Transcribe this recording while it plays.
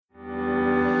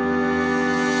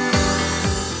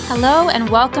Hello and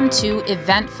welcome to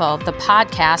Eventful, the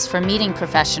podcast for meeting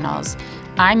professionals.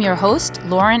 I'm your host,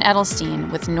 Lauren Edelstein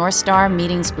with North Star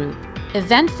Meetings Group.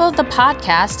 Eventful, the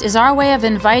podcast, is our way of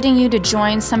inviting you to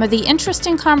join some of the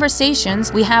interesting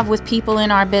conversations we have with people in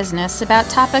our business about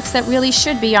topics that really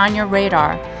should be on your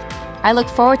radar. I look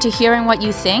forward to hearing what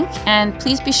you think, and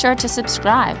please be sure to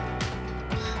subscribe.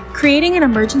 Creating an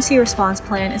emergency response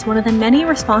plan is one of the many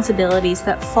responsibilities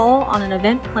that fall on an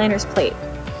event planner's plate.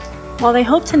 While they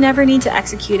hope to never need to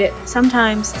execute it,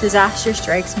 sometimes disaster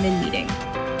strikes mid-meeting.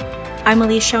 I'm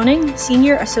Elise Schoening,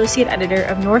 Senior Associate Editor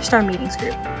of North Star Meetings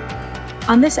Group.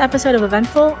 On this episode of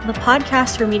Eventful, the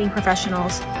podcast for meeting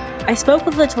professionals, I spoke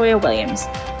with Latoya Williams,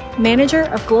 Manager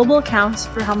of Global Accounts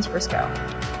for Helms Briscoe,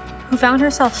 who found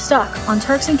herself stuck on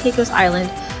Turks and Caicos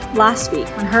Island last week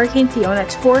when Hurricane Fiona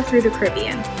tore through the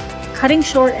Caribbean, cutting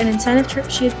short an incentive trip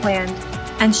she had planned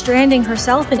and stranding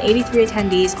herself and 83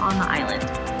 attendees on the island.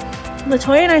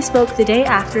 Latoya and I spoke the day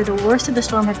after the worst of the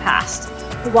storm had passed,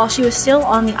 but while she was still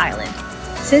on the island.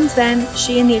 Since then,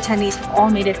 she and the attendees have all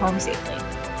made it home safely.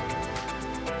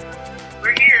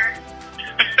 We're here.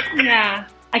 Yeah,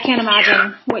 I can't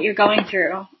imagine what you're going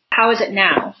through. How is it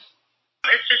now?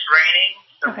 It's just raining.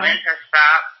 The wind has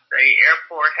stopped. The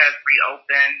airport has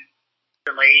reopened.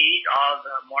 Delayed. All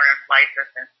the morning flights have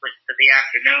been switched to the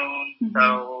afternoon. Mm-hmm.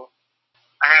 So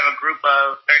I have a group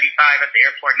of 35 at the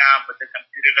airport now, but the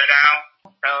computers are down.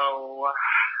 So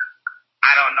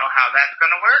I don't know how that's going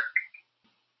to work.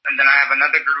 And then I have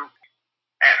another group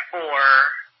at 4.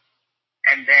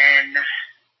 And then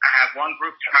I have one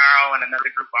group tomorrow and another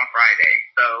group on Friday.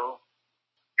 So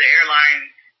the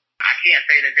airlines, I can't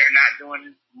say that they're not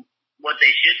doing what they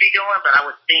should be doing, but I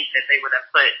would think that they would have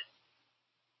put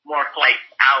more flights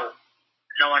out,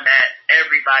 knowing that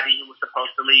everybody who was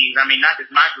supposed to leave, I mean, not just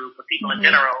my group, but people in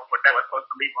general that were supposed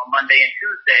to leave on Monday and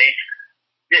Tuesday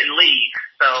didn't leave.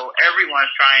 So everyone's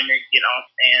trying to get on,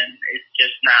 and it's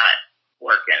just not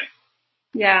working.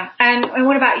 Yeah. And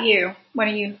what about you? When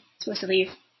are you supposed to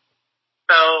leave?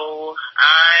 So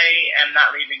I am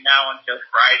not leaving now until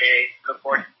Friday. Of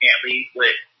course, you can't leave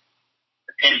with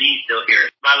attendees still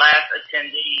here. My last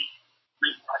attendee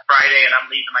leaves on Friday, and I'm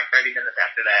leaving like 30 minutes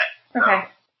after that. So. Okay.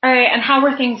 All right, and how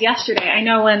were things yesterday? I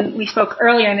know when we spoke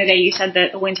earlier in the day, you said that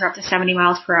the winds were up to 70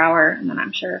 miles per hour, and then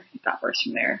I'm sure it got worse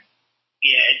from there.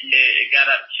 Yeah, it got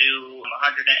up to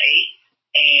 108,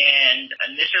 and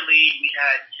initially we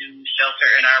had to shelter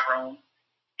in our room,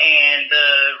 and the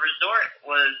resort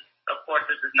was, of course,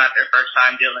 this is not their first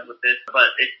time dealing with this, but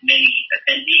it's many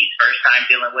attendees' first time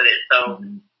dealing with it, so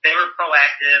they were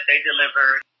proactive. They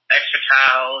delivered extra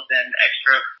towels and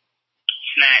extra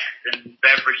snacks and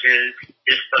beverages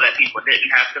just so that people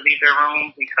didn't have to leave their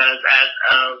room, because as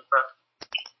of,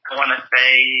 I want to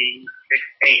say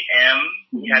 6 a.m.,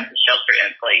 we had the shelter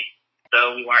in place.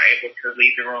 So we weren't able to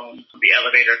leave the room. The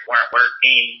elevators weren't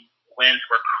working. Winds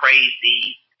were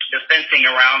crazy. The fencing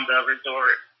around the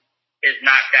resort is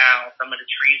knocked down. Some of the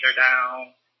trees are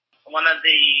down. One of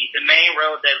the main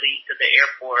road that leads to the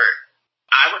airport,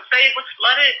 I would say it was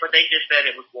flooded, but they just said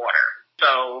it was water.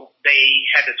 So they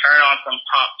had to turn on some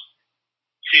pumps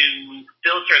to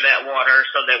filter that water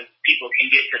so that people can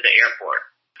get to the airport.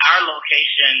 Our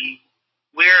location,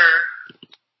 we're,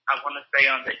 I want to say,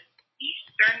 on the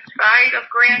eastern side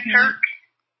of Grand Turk,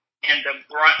 and the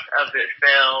brunt of it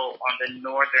fell on the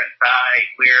northern side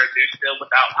where they're still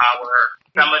without power.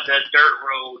 Some of the dirt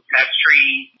roads have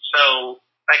trees. So,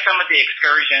 like some of the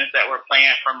excursions that were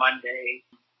planned for Monday,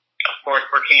 of course,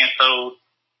 were canceled.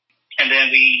 And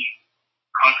then we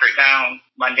hunkered down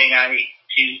Monday night,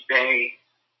 Tuesday,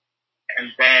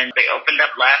 and then they opened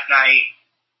up last night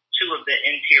 2 of the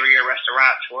interior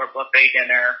restaurants for a buffet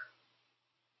dinner,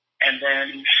 and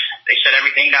then they shut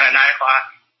everything down at 9 o'clock,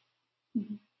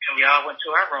 and we all went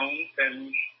to our rooms,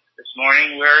 and this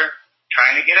morning we're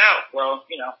trying to get out. Well,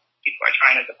 people are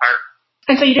trying to depart.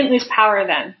 And so you didn't lose power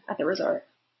then at the resort?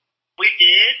 We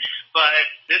did, but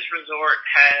this resort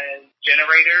has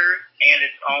generators and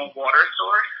its own water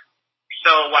source.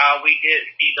 So while we did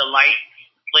see the lights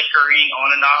flickering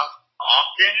on and off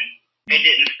often, it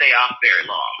didn't stay off very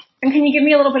long. And can you give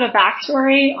me a little bit of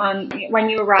backstory on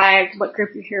when you arrived, what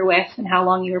group you're here with, and how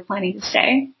long you were planning to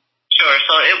stay? Sure.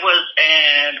 So it was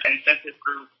an incentive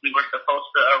group. We were supposed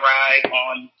to arrive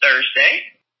on Thursday,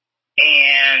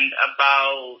 and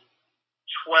about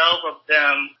 12 of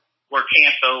them were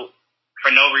canceled for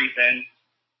no reason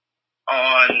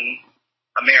on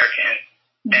American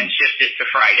and shifted to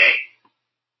Friday.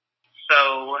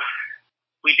 So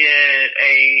we did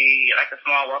a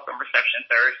small welcome reception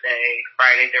Thursday.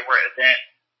 Friday there were events.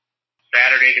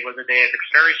 Saturday there was a day of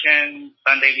excursion.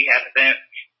 Sunday we had events.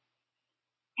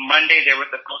 Monday, there were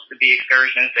supposed to be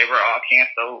excursions. They were all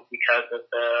canceled because of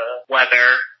the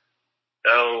weather.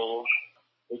 So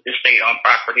we just stayed on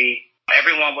property.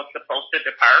 Everyone was supposed to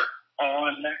depart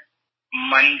on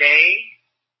Monday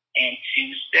and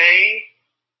Tuesday,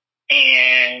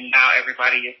 and now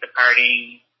everybody is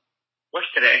departing. What's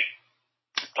today?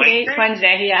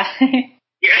 Wednesday, yeah.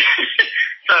 Yeah.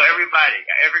 So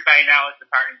everybody now is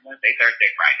departing Wednesday, Thursday,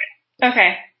 Friday. Okay.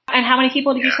 And how many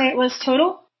people did you say it was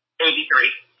total? 83.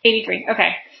 83,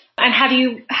 okay. And have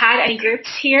you had any groups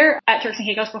here at Turks and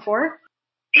Caicos before?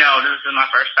 No, this is my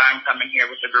first time coming here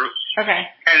with a group. Okay.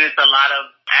 And it's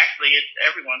it's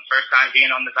everyone's first time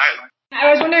being on this island.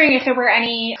 I was wondering if there were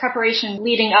any preparation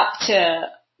leading up to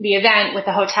the event with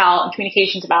the hotel and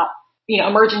communications about,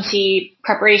 emergency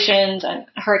preparations and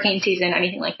hurricane season,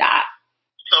 anything like that.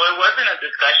 So it wasn't a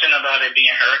discussion about it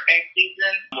being hurricane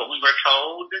season. What we were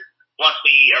told once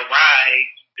we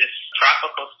arrived, this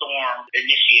tropical storm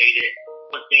initiated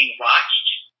was being watched,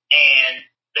 and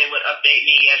they would update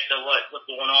me as to what was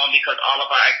going on because all of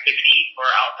our activities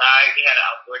were outside. We had an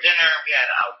outdoor dinner, we had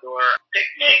an outdoor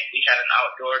picnic, we had an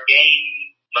outdoor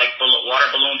game, like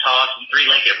water balloon toss and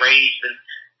three-legged race, and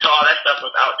so all that stuff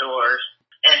was outdoors.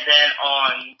 And then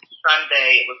on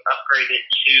Sunday, it was upgraded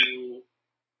to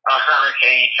a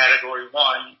hurricane category 1.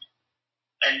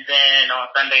 And then on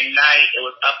Sunday night, it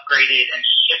was upgraded and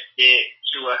shifted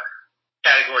to a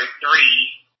category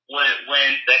 3 with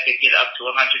winds that could get up to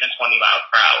 120 miles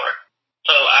per hour.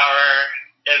 So our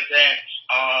events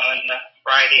on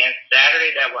Friday and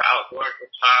Saturday that were outdoors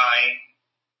were fine.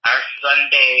 Our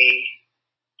Sunday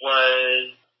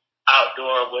was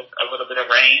outdoor with a little bit of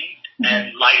rain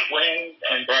and light winds,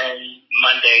 and then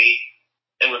Monday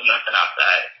it was nothing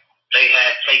outside. They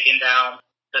had taken down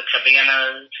the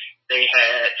cabanas, they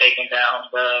had taken down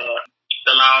the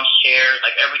lounge chairs,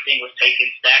 like everything was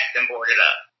taken, stacked, and boarded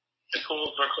up. The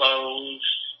pools were closed.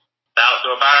 The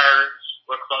outdoor bars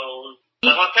were closed.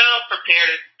 The hotel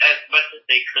prepared as much as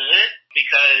they could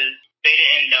because they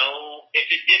didn't know. If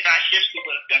it did not shift, we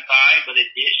would have been fine, but it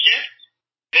did shift.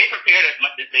 They prepared as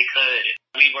much as they could.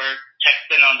 We were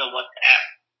texting on the WhatsApp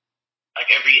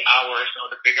like every hour or so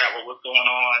to figure out what was going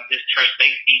on, just for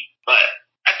safety. But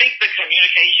I think the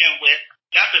communication with,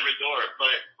 not the resort,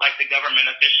 but like the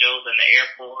government officials and the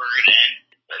airport and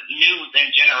the news in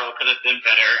general could have been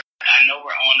better. I know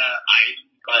we're on an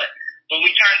island, but when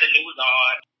we turn the news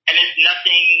on, and it's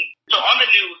nothing, so on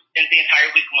the news in the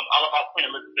entire week was all about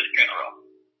Queen Elizabeth's funeral.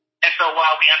 And so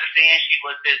while we understand she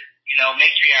was this,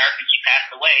 matriarch and she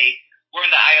passed away, we're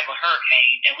in the eye of a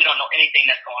hurricane and we don't know anything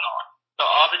that's going on. So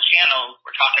all the channels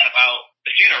were talking about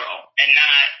the funeral and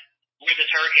not where this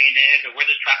hurricane is or where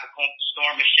this tropical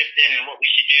storm is shifting and what we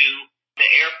should do. The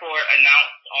airport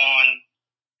announced on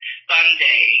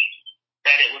Sunday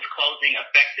that it was closing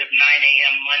effective 9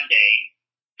 a.m. Monday.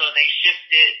 So they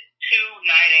shifted 2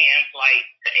 9 a.m.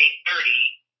 flights to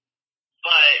 8:30,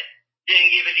 but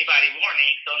didn't give anybody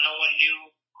warning, so no one knew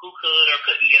who could or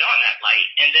couldn't get on that flight.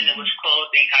 And then it was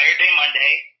closed the entire day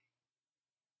Monday.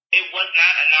 It was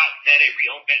not announced that it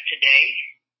reopened today.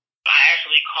 I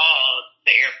actually called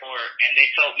the airport, and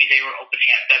they told me they were opening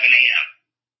at 7 a.m.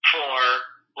 for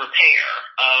repair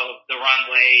of the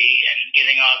runway and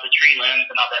getting all the tree limbs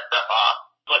and all that stuff off.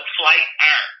 But flights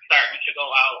aren't starting to go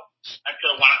out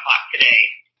until 1 o'clock today.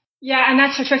 Yeah, and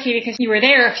that's so tricky because you were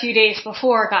there a few days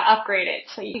before it got upgraded,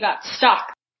 so you got stuck.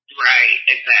 Right,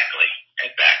 exactly.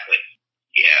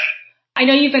 Yeah. I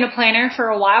know you've been a planner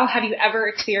for a while. Have you ever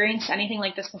experienced anything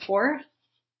like this before?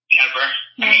 Never.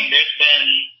 I mean, there's been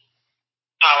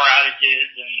power outages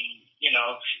and,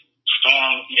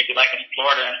 storms, maybe like in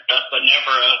Florida and stuff, but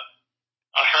never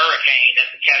a hurricane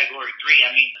that's a category 3.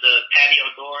 I mean, the patio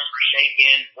doors were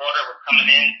shaking, water was coming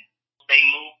in. They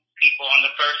moved people on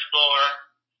the first floor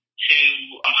to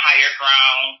higher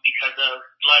ground because of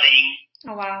flooding.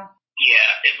 Oh, wow. Yeah,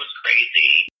 it was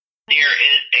crazy. There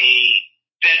is a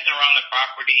fence around the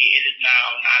property. It is now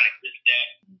non-existent.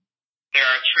 There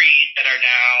are trees that are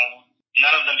down.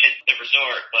 None of them hit the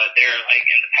resort, but they're like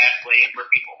in the pathway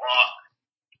where people walk.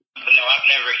 But no, I've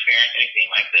never experienced anything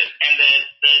like this. And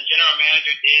the general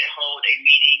manager did hold a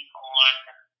meeting on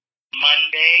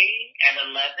Monday at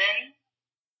 11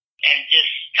 and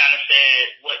just kind of said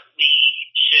what we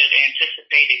should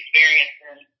anticipate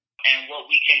experiencing and what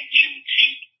we can do to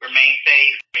remain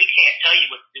safe. He can't tell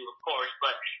you what to do, of course,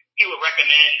 but he would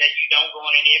recommend that you don't go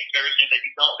on any excursions, that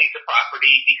you don't leave the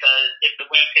property, because if the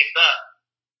wind picks up,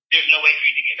 there's no way for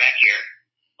you to get back here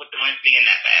with the winds being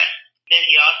that fast. Then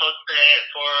he also said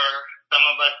for some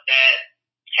of us that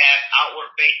have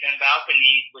outward facing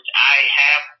balconies, which I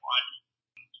have one,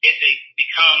 if it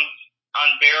becomes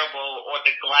unbearable, or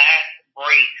the glass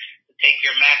breaks to take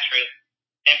your mattress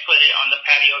and put it on the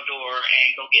patio door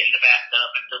and go get in the bathtub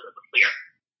until it was clear.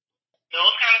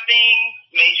 Those kind of things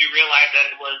made you realize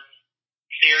that it was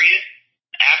serious.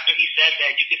 After he said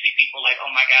that, you could see people like,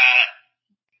 oh my God.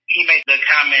 He made the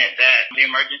comment that the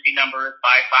emergency number is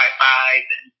 555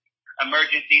 and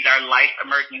emergencies are life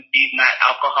emergencies, not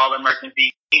alcohol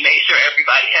emergencies. He made sure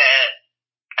everybody had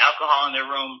alcohol in their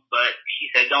rooms, but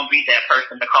he said don't be that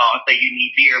person to call and say you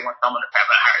need beer when someone is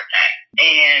having a heart attack.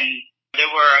 And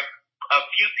there were a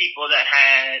few people that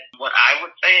had what I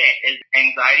would say is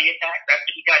anxiety attacks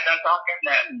after he got done talking,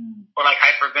 that were like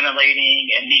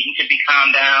hyperventilating and needing to be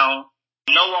calmed down.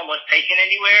 No one was taken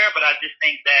anywhere, but I just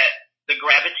think that the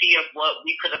gravity of what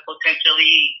we could have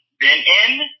potentially been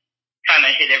in kind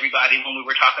of hit everybody when we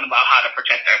were talking about how to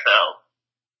protect ourselves.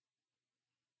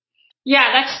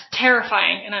 Yeah, that's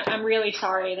terrifying, and I'm really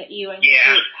sorry that you and your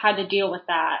group had to deal with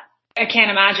that. I can't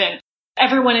imagine.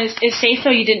 Everyone is safe,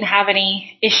 though? You didn't have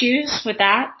any issues with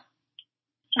that?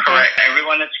 Okay. Correct.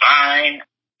 Everyone is fine.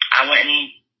 I went and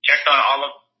checked on all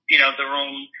of, the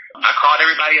rooms. I called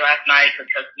everybody last night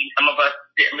because some of us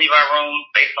didn't leave our room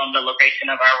based on the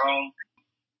location of our room.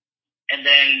 And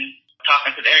then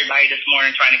talking to everybody this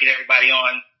morning, trying to get everybody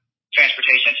on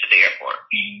transportation to the airport.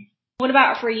 What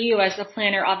about for you as the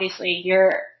planner? Obviously,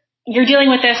 you're dealing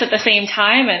with this at the same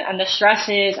time and the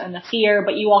stresses and the fear,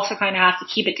 but you also kind of have to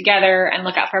keep it together and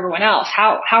look out for everyone else.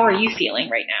 How are you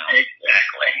feeling right now?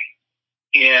 Exactly.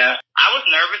 Yeah. I was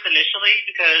nervous initially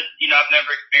because, I've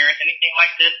never experienced anything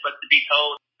like this, but to be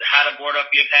told how to board up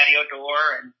your patio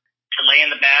door and to lay in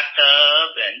the bathtub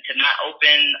and to not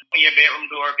open your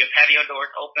bedroom door if your patio door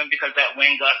is open because that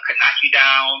wind gust could knock you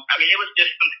down. I mean, it was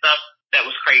just some stuff that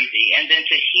was crazy. And then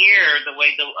to hear the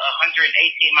way the 118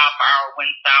 mile per hour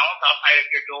wind sounds outside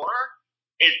of your door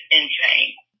is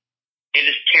insane. It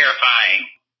is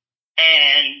terrifying.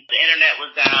 And the internet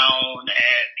was down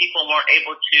and people weren't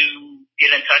able to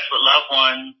get in touch with loved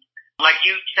ones. Like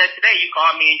you said today, you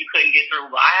called me and you couldn't get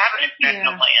through. Well, I have an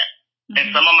international plan.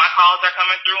 And some of my calls are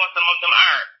coming through and some of them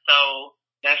aren't. So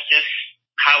that's just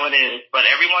how it is. But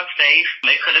everyone's safe.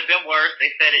 It could have been worse. They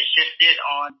said it shifted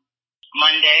on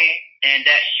Monday and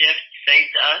that shift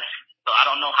saved us. So I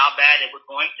don't know how bad it was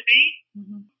going to be.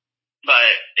 But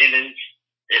it is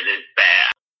bad.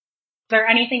 Is there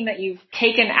anything that you've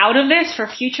taken out of this for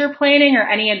future planning or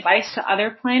any advice to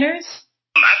other planners?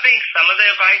 I think some of the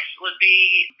advice would be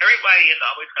everybody is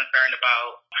always concerned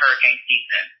about hurricane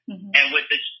season. And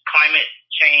with the climate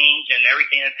change and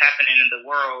everything that's happening in the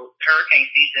world,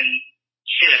 hurricane season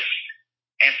shifts.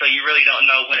 And so you really don't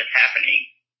know when it's happening.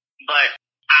 But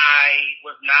I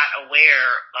was not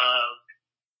aware of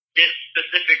this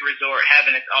specific resort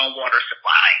having its own water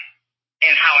supply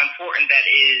and how important that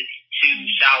is to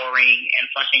showering and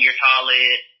flushing your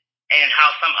toilet, and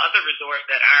how some other resorts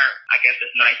that aren't, I guess,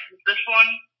 as nice as this one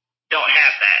don't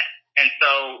have that. And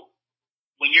so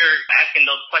when you're asking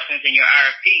those questions in your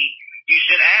RFP, you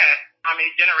should ask how many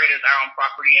generators are on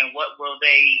property and what will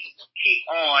they keep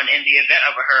on in the event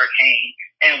of a hurricane,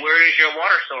 and where is your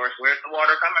water source? Where's the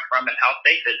water coming from and how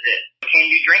safe is it? Can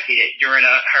you drink it during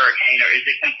a hurricane or is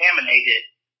it contaminated?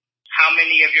 How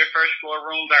many of your first floor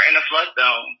rooms are in a flood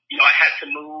zone? I had to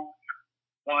move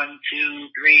 5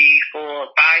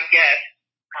 guests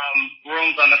from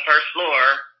rooms on the first floor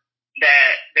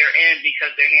that they're in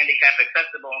because they're handicap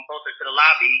accessible and closer to the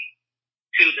lobby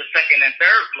to the second and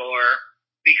third floor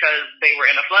because they were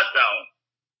in a flood zone.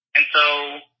 And so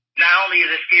not only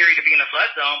is it scary to be in a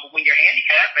flood zone, but when you're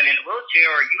handicapped and in a wheelchair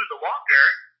or use a walker,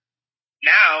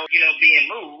 now,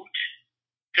 being moved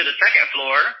to the second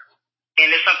floor, and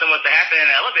if something was to happen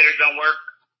and the elevators don't work,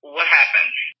 what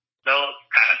happens? Those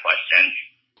kind of questions.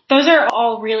 Those are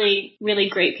all really,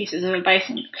 really great pieces of advice.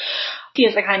 And it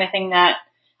is the kind of thing that,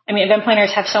 event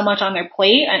planners have so much on their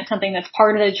plate, and it's something that's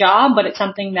part of the job, but it's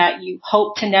something that you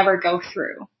hope to never go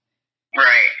through.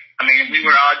 Right. We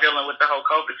were all dealing with the whole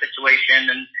COVID situation,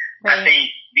 and I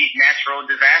think these natural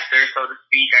disasters, so to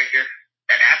speak, are just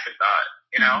an afterthought,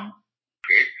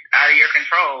 It's out of your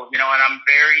control, and I'm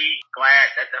very glad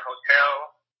that the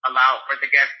hotel allowed for the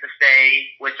guests to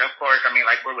stay, which of course,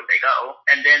 where would they go?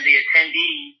 And then the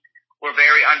attendees were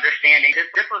very understanding.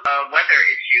 This was a weather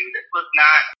issue. This was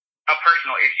not a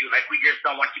personal issue. We just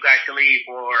don't want you guys to leave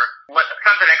or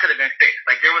something that could have been fixed.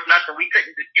 There was nothing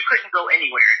you couldn't go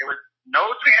anywhere. There was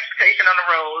no transportation on the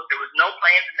road. There was no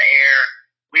planes in the air.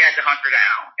 We had to hunker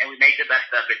down and we made the best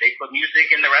of it. They put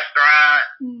music in the restaurant.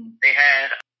 They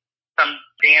had some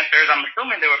dancers. I'm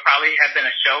assuming there would probably have been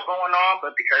a show going on,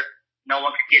 but because no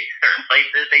one could get to certain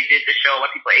places, they did the show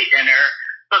while people ate dinner.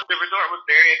 So the resort was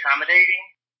very accommodating.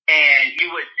 and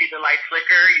you would see the light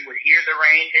flicker. You would hear the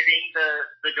rain hitting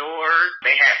the doors.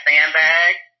 They have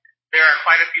sandbags. There are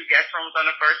quite a few guest rooms on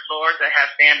the first floor that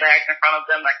have sandbags in front of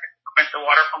them, like to prevent the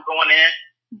water from going in.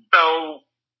 So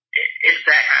it's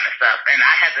that kind of stuff. And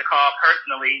I had to call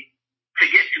personally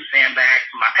to get 2 sandbags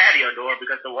from my patio door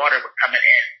because the water was coming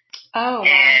in. Oh.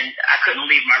 And I couldn't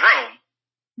leave my room.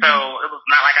 So it was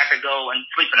not like I could go and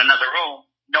sleep in another room.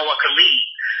 No one could leave.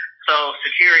 So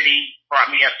security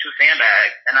brought me up 2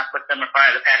 sandbags, and I put them in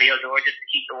front of the patio door just to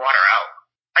keep the water out.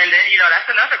 And then,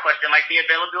 that's another question, like the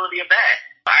availability of that.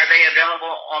 Are they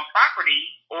available on property,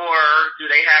 or do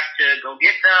they have to go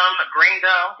get them, bring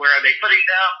them? Where are they putting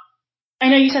them? I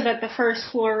know you said that the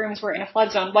first floor rooms were in a flood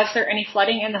zone. Was there any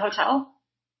flooding in the hotel?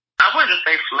 I wouldn't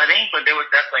say flooding, but there was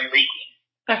definitely leaking.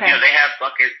 Okay. They have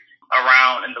buckets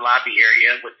around in the lobby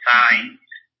area with signs,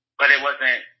 but there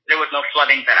was no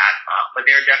flooding that I saw, but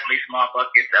there are definitely small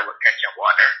buckets that would catch up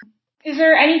water. Is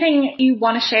there anything you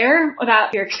want to share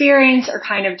about your experience or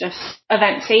kind of just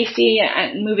event safety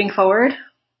and moving forward?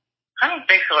 I don't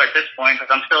think so at this point because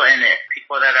I'm still in it.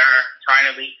 People that are trying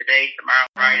to leave today, tomorrow,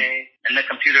 Friday, and the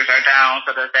computers are down,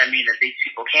 so does that mean that these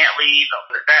people can't leave?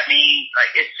 Or does that mean,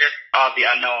 it's just all the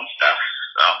unknown stuff,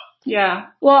 so.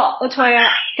 Yeah. Well, Latoya,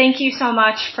 thank you so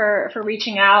much for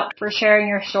reaching out, for sharing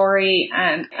your story,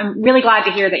 and I'm really glad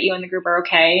to hear that you and the group are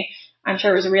okay. I'm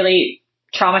sure it was a really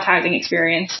traumatizing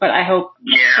experience, but I hope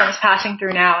it's passing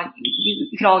through now and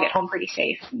you can all get home pretty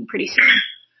safe and pretty soon.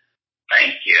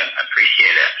 Thank you. I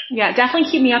appreciate it. Yeah, definitely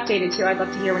keep me updated too. I'd love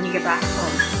to hear when you get back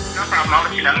home. No problem. I'll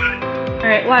let you know. All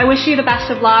right. Well, I wish you the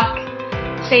best of luck.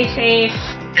 Stay safe.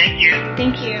 Thank you.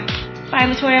 Thank you.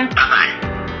 Bye, Latoya.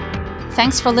 Bye-bye.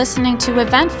 Thanks for listening to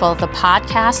Eventful, the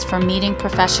podcast for meeting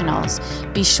professionals.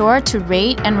 Be sure to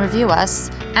rate and review us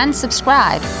and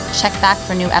subscribe. Check back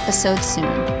for new episodes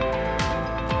soon.